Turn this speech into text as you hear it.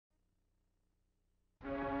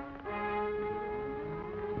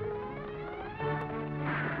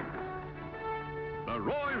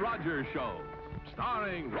Rogers Show.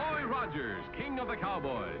 Starring Roy Rogers, King of the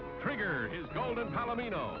Cowboys, Trigger, his golden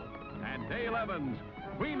Palomino, and Dale Evans,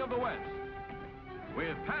 Queen of the West.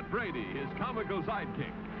 With Pat Brady, his comical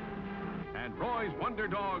sidekick, and Roy's wonder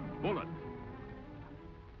dog, Bullet.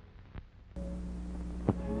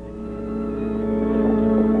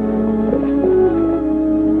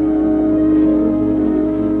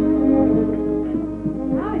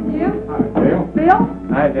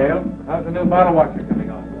 Hi, Dale. How's the new bottle washer coming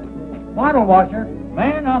on? Bottle washer?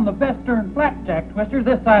 Man, I'm the best darn flapjack twister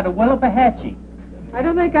this side of Willapalooza. I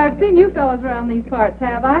don't think I've seen you fellas around these parts,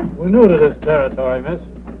 have I? We're new to this territory, miss.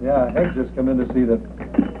 Yeah, Hegg's just come in to see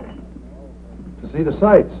the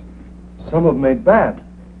sights. Some of them ain't bad.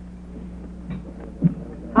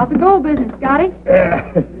 How's the gold business, Scotty?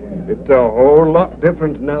 It's a whole lot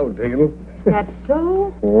different now, Dale. That's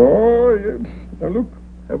so? Oh, yes. Now look,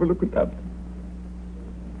 have a look at that.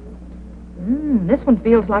 This one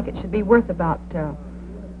feels like it should be worth about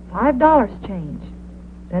 $5 change. Is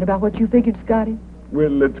that about what you figured, Scotty? Well,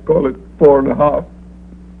 let's call it 4.5.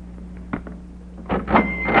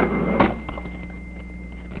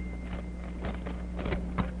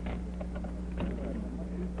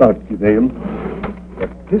 Thank you, Dale. But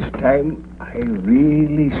this time, I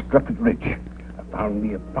really struck it rich. I found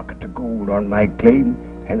me a pocket of gold on my claim,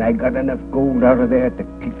 and I got enough gold out of there to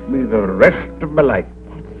keep me the rest of my life.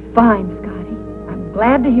 That's fine, Scotty. I'm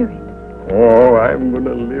glad to hear it. Oh, I'm going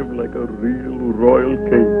to live like a real royal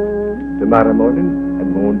king. Tomorrow morning,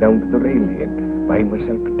 I'm going down to the railway and buy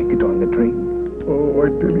myself a ticket on the train. Oh, I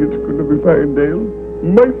tell you, it's going to be fine, Dale.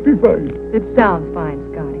 Mighty fine. It sounds fine,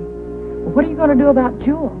 Scotty. Well, what are you going to do about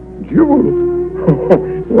Jewel? Jewel?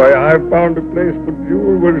 Why, I found a place for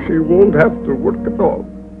Jewel where she won't have to work at all.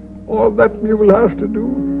 All that Jewel has to do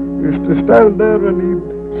is to stand there and eat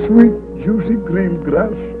sweet, juicy green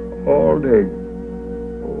grass all day.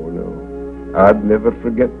 Oh, no. I'd never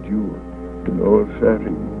forget Jewel. No,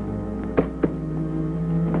 sorry.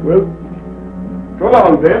 Well, so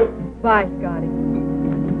long, Dale. Bye, Scotty.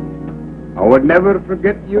 I would never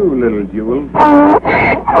forget you, little Jewel.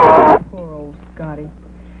 Poor old Scotty.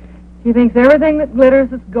 He thinks everything that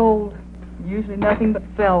glitters is gold. Usually nothing but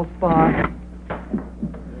feldspar.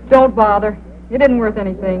 Don't bother. It isn't worth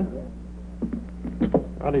anything.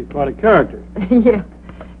 Scotty's quite a character. Yeah.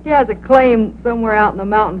 He has a claim somewhere out in the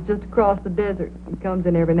mountains just across the desert. He comes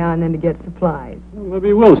in every now and then to get supplies. Well,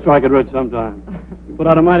 maybe we'll strike it rich sometime. You put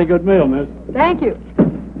out a mighty good meal, miss. Thank you.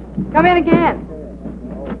 Come in again.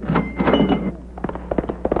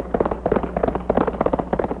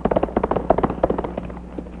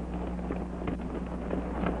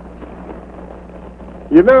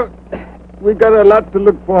 You know, we got a lot to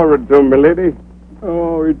look forward to, my lady.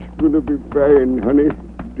 Oh, it's going to be fine, honey.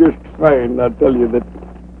 Just fine, I'll tell you that.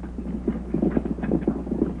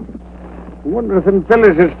 I wonder if them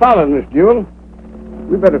fellas is following us, Jewel.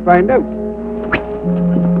 We better find out.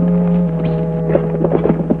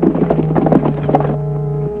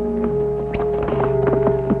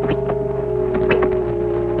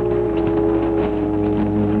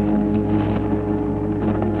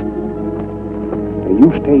 You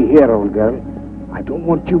stay here, old girl. I don't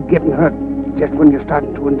want you getting hurt just when you're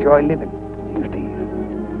starting to enjoy living. You stay here.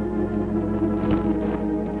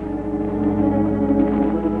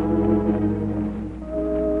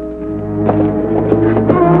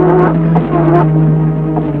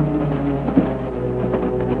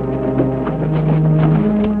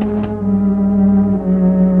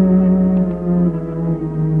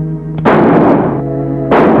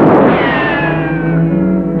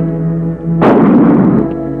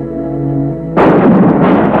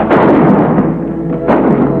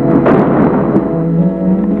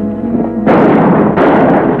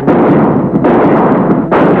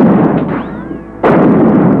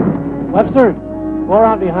 Webster, go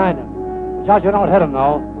around behind him. Watch out you don't hit him,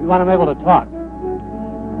 though. We want him able to talk.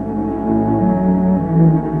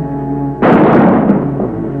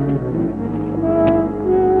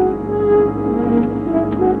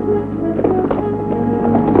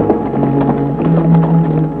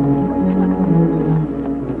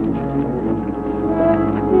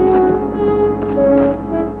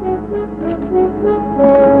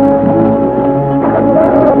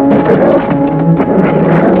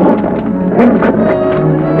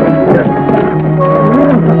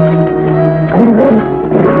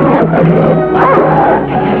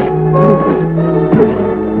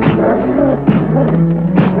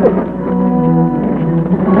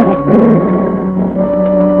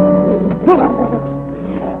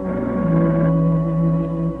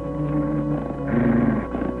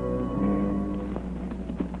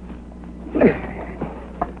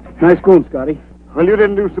 Nice gold, Scotty. Well, you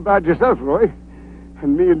didn't do so bad yourself, Roy.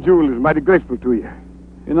 And me and Jewel is mighty grateful to you.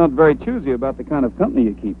 You're not very choosy about the kind of company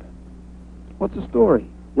you keep. What's the story?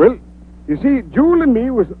 Well, you see, Jewel and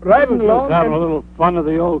me was riding along Having and... a little fun of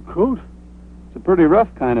the old coot. It's a pretty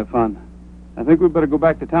rough kind of fun. I think we'd better go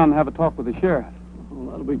back to town and have a talk with the sheriff.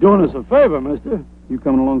 Well, that'll be doing us a favor, mister. You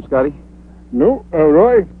coming along, Scotty? No,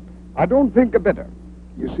 Roy, I don't think a better.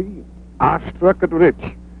 You see, I struck it rich.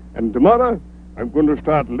 And tomorrow, I'm going to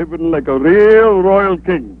start living like a real royal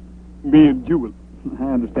king. Me and Jewel. I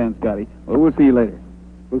understand, Scotty. Well, we'll see you later.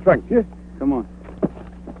 Well, thank you. Come on.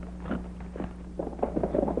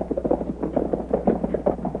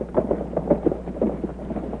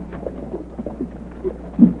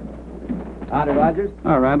 Howdy, Rogers.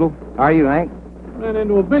 Hi, Randall. How are you, Hank? Ran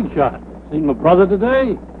into a big shot. Seen my brother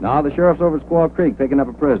today? No, the sheriff's over at Squaw Creek picking up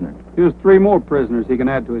a prisoner. Here's 3 more prisoners he can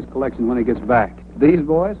add to his collection when he gets back. These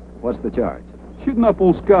boys? What's the charge? Shooting up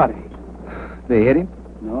old Scotty. They hit him?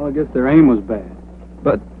 No, I guess their aim was bad.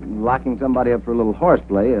 But locking somebody up for a little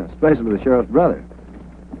horseplay, especially the sheriff's brother.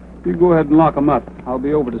 You go ahead and lock them up. I'll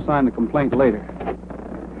be over to sign the complaint later.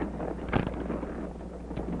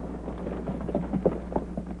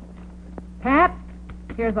 Pat,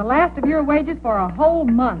 here's the last of your wages for a whole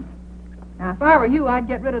month. Now, if I were you, I'd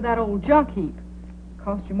get rid of that old junk heap.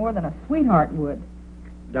 Cost you more than a sweetheart would.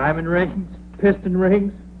 Diamond rings, piston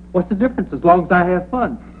rings. What's the difference as long as I have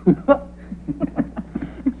fun?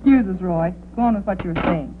 Excuse us, Roy. Go on with what you were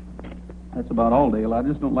saying. That's about all, Dale. I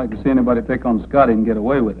just don't like to see anybody pick on Scotty and get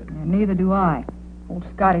away with it. And neither do I. Old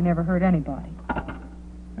Scotty never hurt anybody.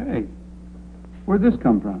 Hey, where'd this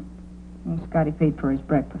come from? Well, Scotty paid for his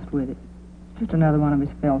breakfast with it. Just another one of his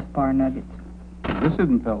feldspar nuggets. This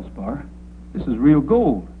isn't feldspar. This is real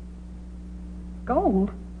gold.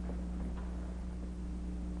 Gold?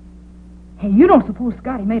 Hey, you don't suppose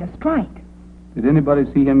Scotty made a strike? Did anybody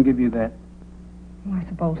see him give you that? Well, I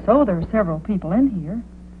suppose so. There are several people in here.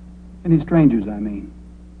 Any strangers, I mean.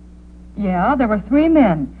 Yeah, there were 3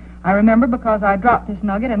 men. I remember because I dropped this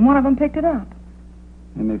nugget and one of them picked it up.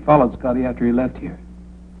 And they followed Scotty after he left here.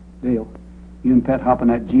 Dale, you and Pat hop in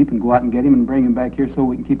that Jeep and go out and get him and bring him back here so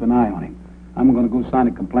we can keep an eye on him. I'm going to go sign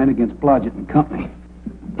a complaint against Blodgett and Company.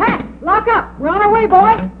 Pat, lock up. We're on our way,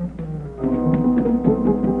 boy.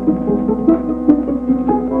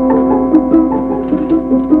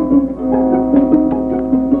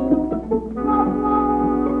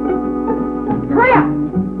 Hurry up.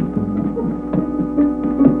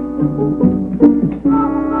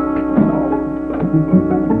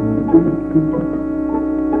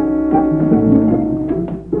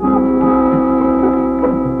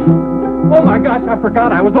 Oh, my gosh, I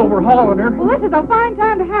forgot I was overhauling her. Well, this is a fine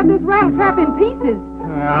time to have this rat trap in pieces.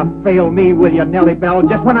 Fail me, will you, Nellybelle,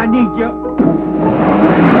 just when I need you.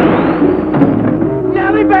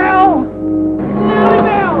 Nellybelle!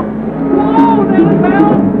 Nellybelle! Whoa,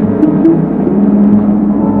 Nellybelle!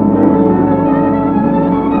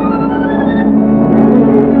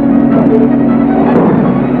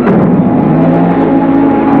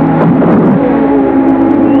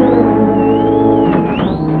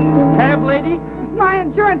 Cab lady? My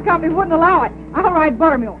insurance company wouldn't allow it. I'll ride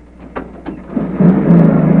buttermilk.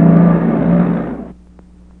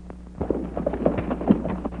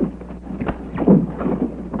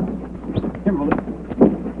 Kimberly.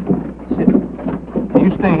 Sit. You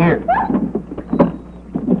stay here.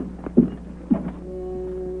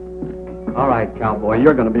 All right, cowboy,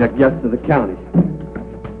 you're going to be a guest of the county.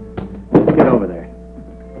 Get over there.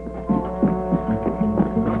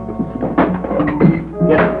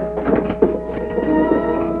 Get.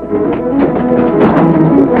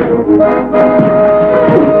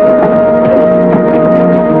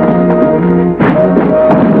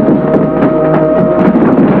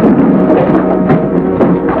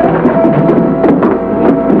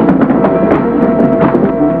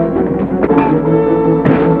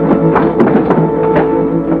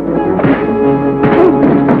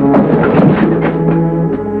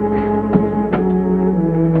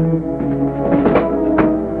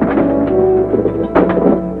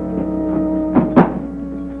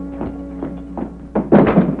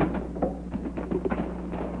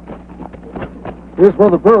 Here's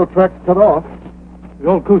where the Burro track's cut off. The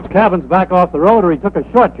old coot's cabin's back off the road, or he took a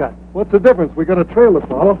shortcut. What's the difference? We got a trail to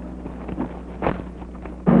follow.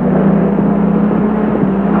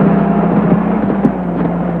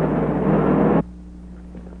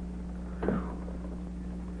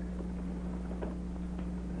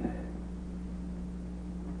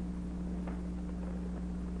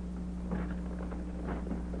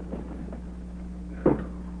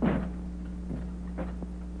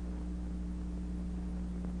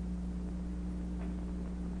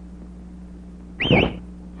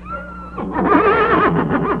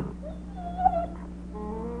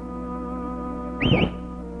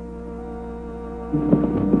 Bullet,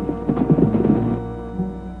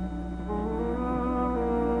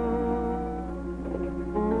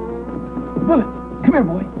 come here,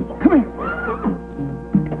 boy. Come here.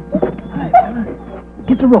 Hi, fella.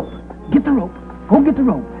 Get the rope. Get the rope. Go get the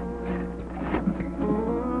rope.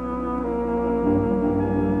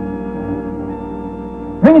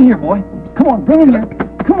 Bring it here, boy. Come on, bring it here.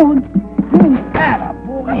 Come on. Bring it. Atta,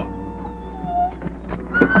 boy.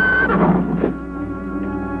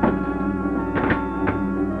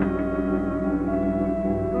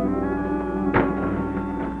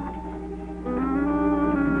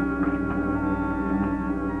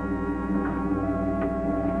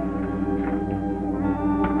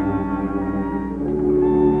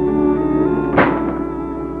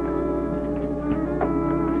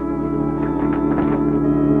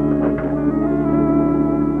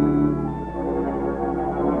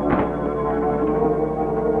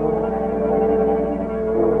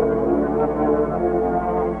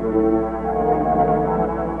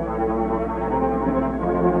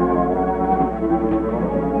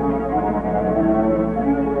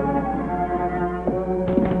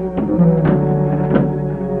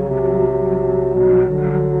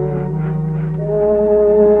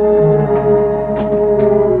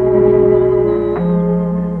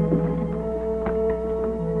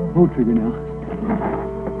 Trigger now.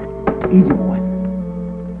 Easy, boy.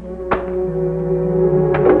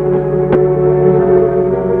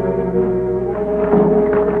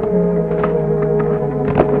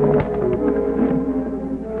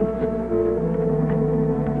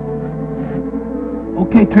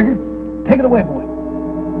 Okay, Trigger. Take it away, boy.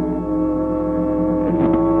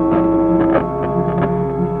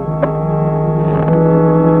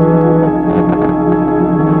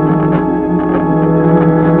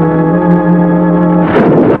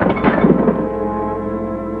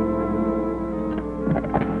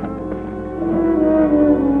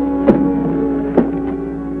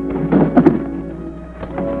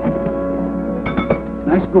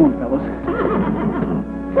 Nice going, fellas.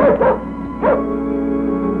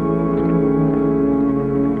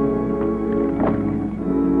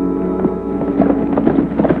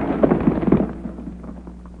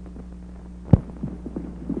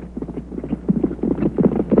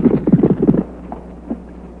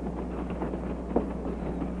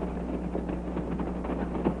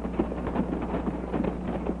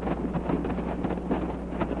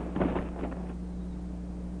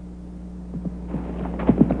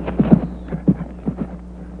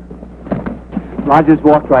 Rogers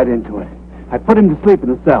walked right into it. I put him to sleep in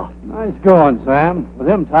the cell. Nice going, Sam. With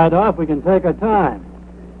him tied off, we can take our time.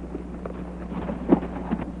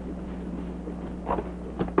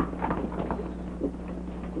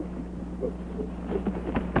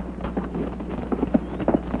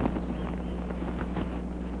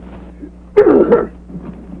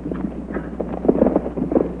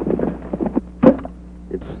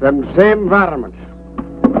 It's them same varmints.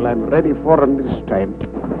 Well, I'm ready for them this time.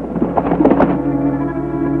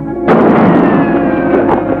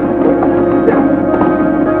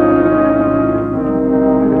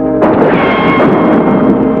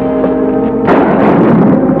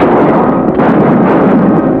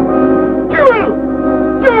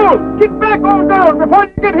 Get back on down before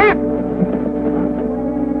you get hit!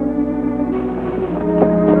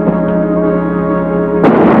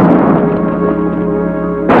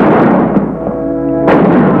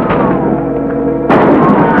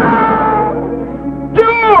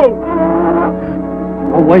 Joe!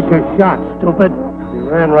 Don't waste your shot, stupid. He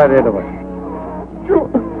ran right into us. Joe!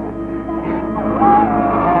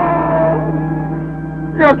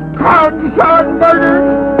 You can't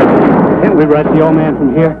murder! Can't we rush the old man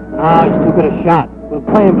from here? Ah, he's too good a shot. We'll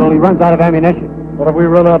play him till he runs out of ammunition. What if we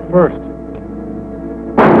run out first?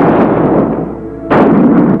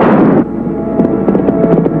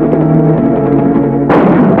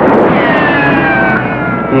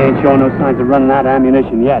 He ain't showing no signs of running out of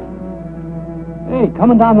ammunition yet. Hey,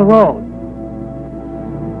 coming down the road.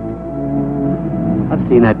 I've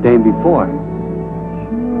seen that dame before.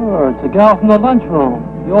 Sure, it's a gal from the lunchroom.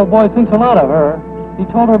 The old boy thinks a lot of her. He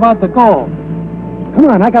told her about the gold. Come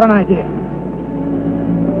on, I got an idea.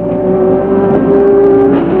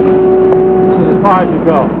 This is as far as you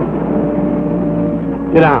go.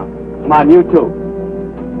 Get down. Come on, you too.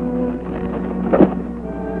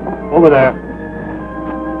 Over there.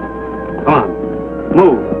 Come on.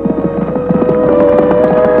 Move.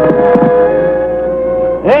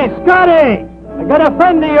 Hey, Scotty! I got a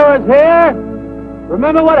friend of yours here.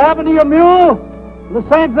 Remember what happened to your mule? The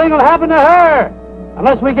same thing will happen to her.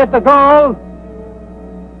 Unless we get the gold.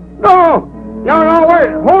 No! No,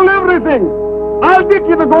 wait. Hold everything. I'll get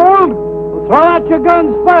you the gold. We'll Throw out your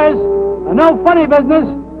guns first, and no funny business,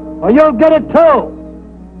 or you'll get it too.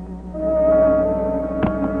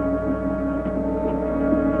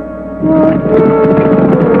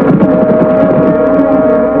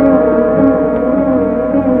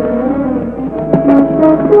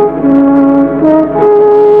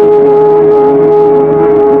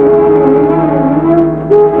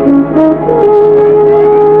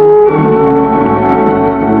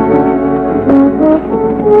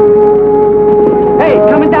 Hey,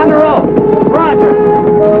 coming down the road. Roger.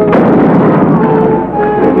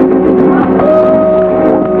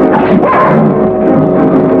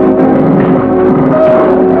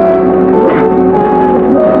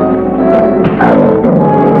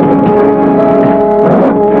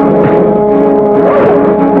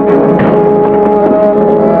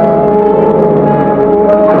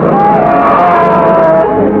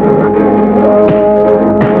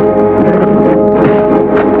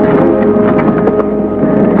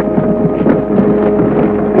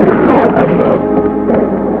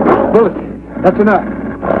 That's enough.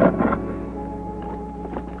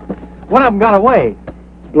 One of them got away.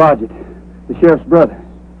 Blodgett, the sheriff's brother.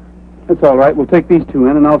 That's all right. We'll take these two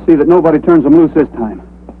in, and I'll see that nobody turns them loose this time.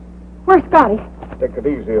 Where's Scotty? Take it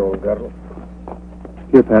easy, old girl.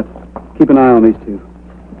 Here, Pat. Keep an eye on these two.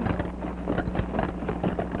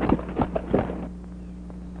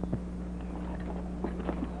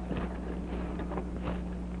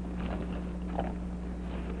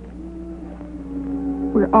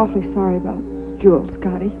 We're awfully sorry about Jewel,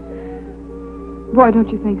 Scotty. Boy, don't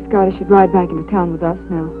you think Scotty should ride back into town with us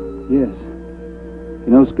now? Yes.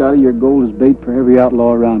 You know, Scotty, your gold is bait for every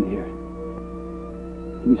outlaw around here.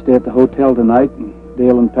 You stay at the hotel tonight, and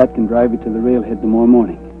Dale and Pat can drive you to the railhead tomorrow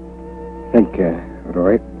morning. Thank you,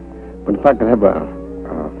 Roy. But if I could have a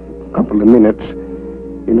couple of minutes,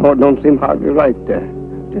 you know, it don't seem hardly right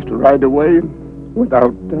just to ride away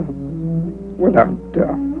without.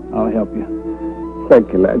 I'll help you.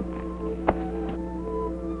 Thank you, lad.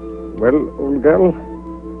 Well, old girl,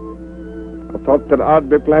 I thought that I'd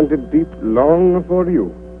be planted deep long before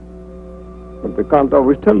you. But we can't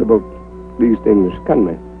always tell about these things, can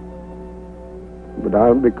we? But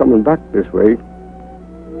I'll be coming back this way,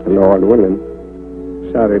 the Lord willing.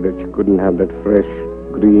 Sorry that you couldn't have that fresh,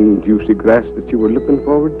 green, juicy grass that you were looking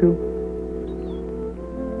forward to.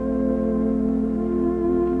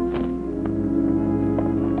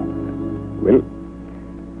 Well,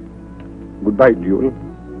 goodbye, Jewel.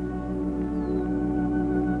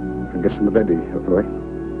 I guess I'm ready, Roy.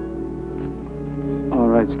 All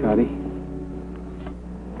right, Scotty.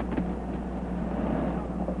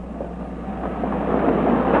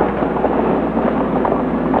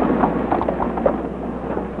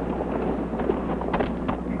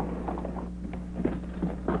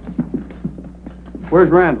 Where's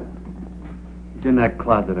Randall? He's in that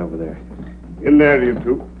closet over there. In there, you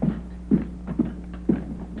two.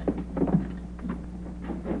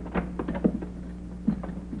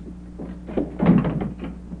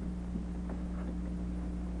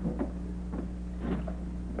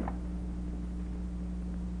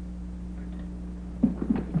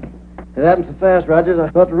 It happened so fast, Rogers. I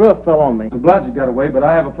thought the roof fell on me. The Blodgett got away, but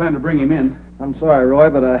I have a plan to bring him in. I'm sorry, Roy,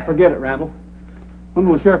 but Forget it, Randall. When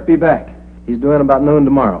will the sheriff be back? he's doing about noon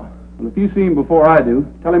tomorrow. Well, if you see him before I do,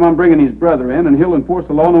 tell him I'm bringing his brother in, and he'll enforce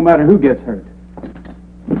the law no matter who gets hurt.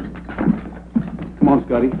 Come on,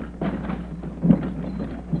 Scotty.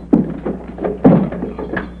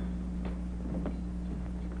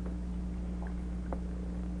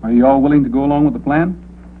 Are you all willing to go along with the plan?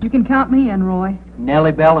 You can count me in, Roy.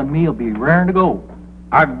 Nellybelle and me'll be raring to go.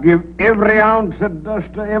 I'd give every ounce of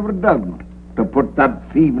dust I ever dug to put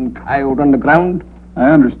that thieving coyote on the ground. I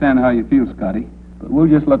understand how you feel, Scotty, but we'll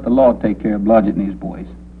just let the law take care of Blodgett and his boys.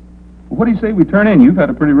 Well, what do you say we turn in? You've had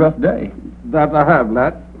a pretty rough day. That I have,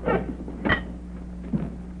 lad.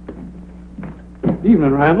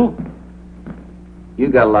 Evening, Randall. You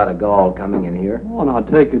got a lot of gall coming in here. Oh, now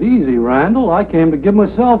take it easy, Randall. I came to give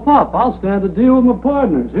myself up. I'll stand a deal with my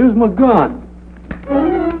partners. Here's my gun.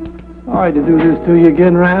 Sorry to do this to you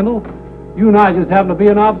again, Randall. You and I just happen to be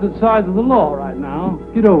on opposite sides of the law right now.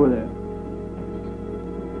 Get over there.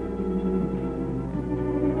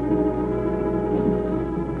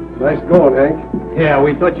 Nice going, Hank. Yeah,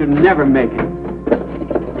 we thought you'd never make it.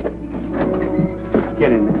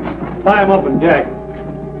 Get in there. Tie him up and jack him.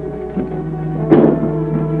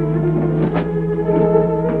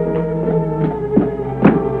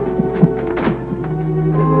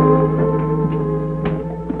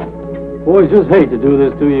 Boys just hate to do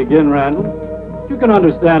this to you again, Randall. You can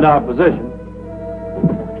understand our position.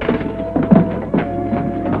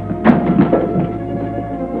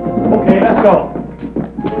 Okay, go.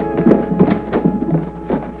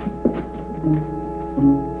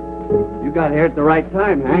 You got here at the right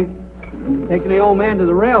time, Hank. Taking the old man to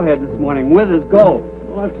the railhead this morning with his gold.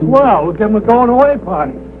 Well, that's swell. We'll give him a going away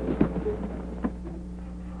party.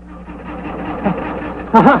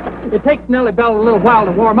 It takes Nellybelle a little while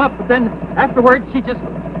to warm up, but then afterwards she just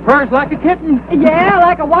purrs like a kitten. Yeah,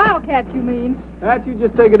 like a wildcat, you mean. Pat, you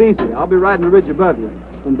just take it easy. I'll be riding the ridge above you.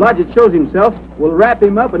 When Blodgett shows himself, we'll wrap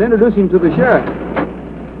him up and introduce him to the sheriff.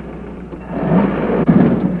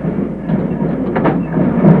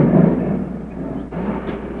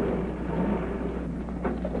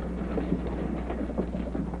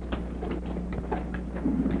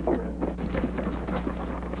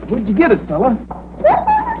 Where'd you get it, fella?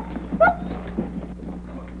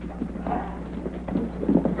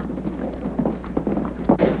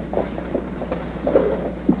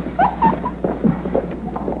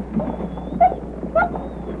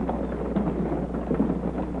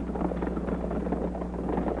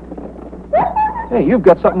 Hey, you've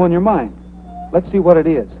got something on your mind. Let's see what it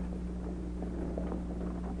is.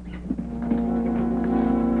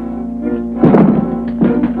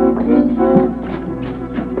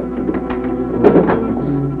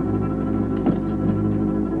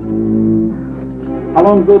 How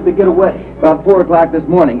long ago did they get away? About 4 o'clock this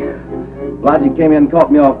morning. Blodgett came in and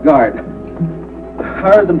caught me off guard.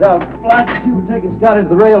 I heard them tell Blodgett you were taking Scotty to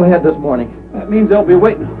the railhead this morning. That means they'll be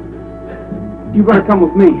waiting. You better come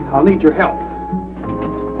with me. I'll need your help.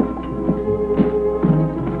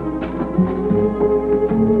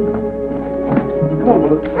 Come on,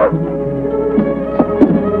 Willis.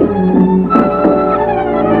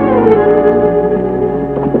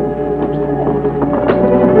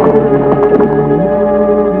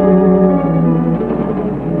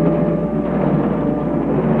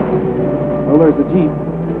 Well, there's the Jeep.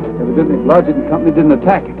 Evidently, Blodgett and company didn't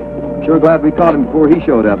attack it. Sure glad we caught him before he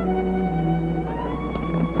showed up.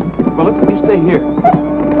 Well, you stay here.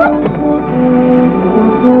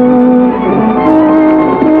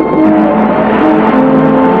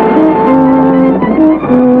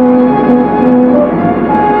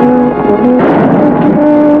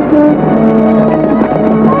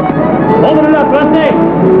 Open it up, let's see.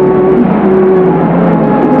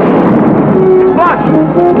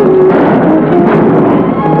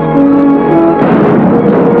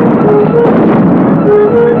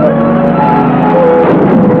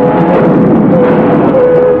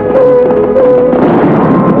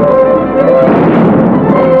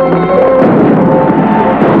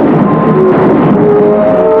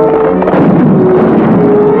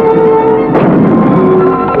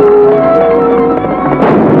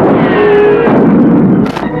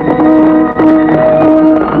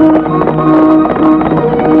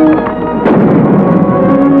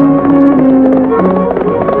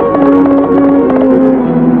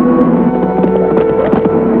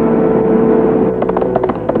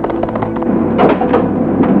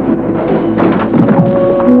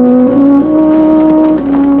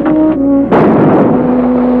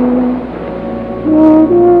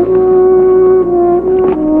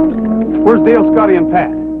 Scotty and Pat.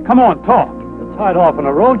 Come on, talk. They're tied off on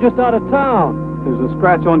a road just out of town. There's a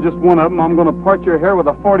scratch on just one of them. I'm going to part your hair with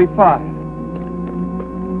a 45.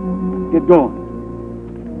 Get going.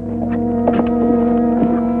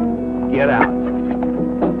 Get out.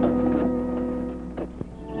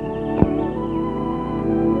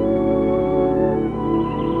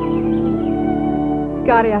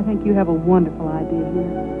 Scotty, I think you have a wonderful idea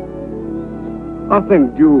here. I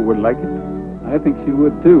think Jewel would like it. I think she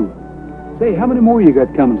would, too. Say, how many more you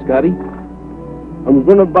got coming, Scotty? I'm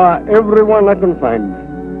going to buy everyone I can find.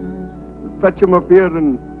 Fetch them up here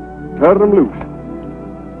and turn them loose.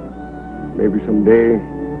 Maybe someday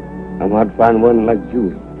I might find one like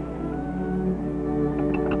Jewel.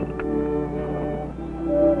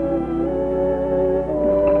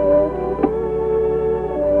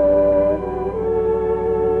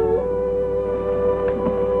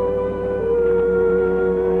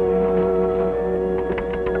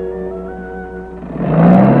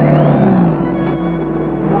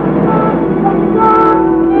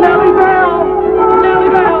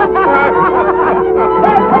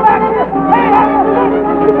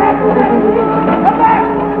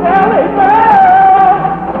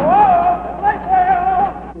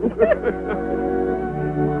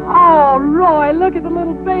 Oh, Roy, look at the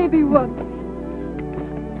little baby one.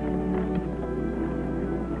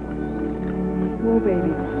 Oh,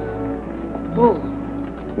 baby. Oh,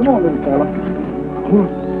 come on, little fella.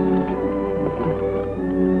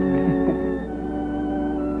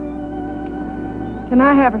 Can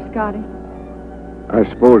I have her, Scotty? I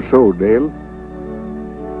suppose so, Dale.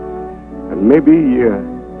 And Maybe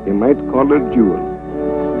you might call her Jewel.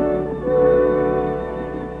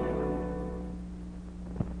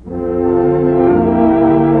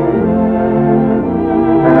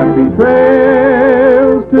 Happy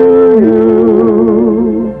trails to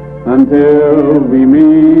you until we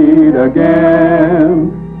meet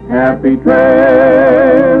again. Happy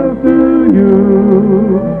trails to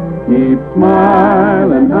you. Keep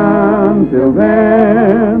smiling until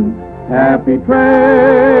then. Happy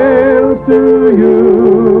trails to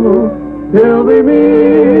you till we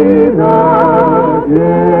meet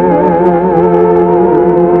again.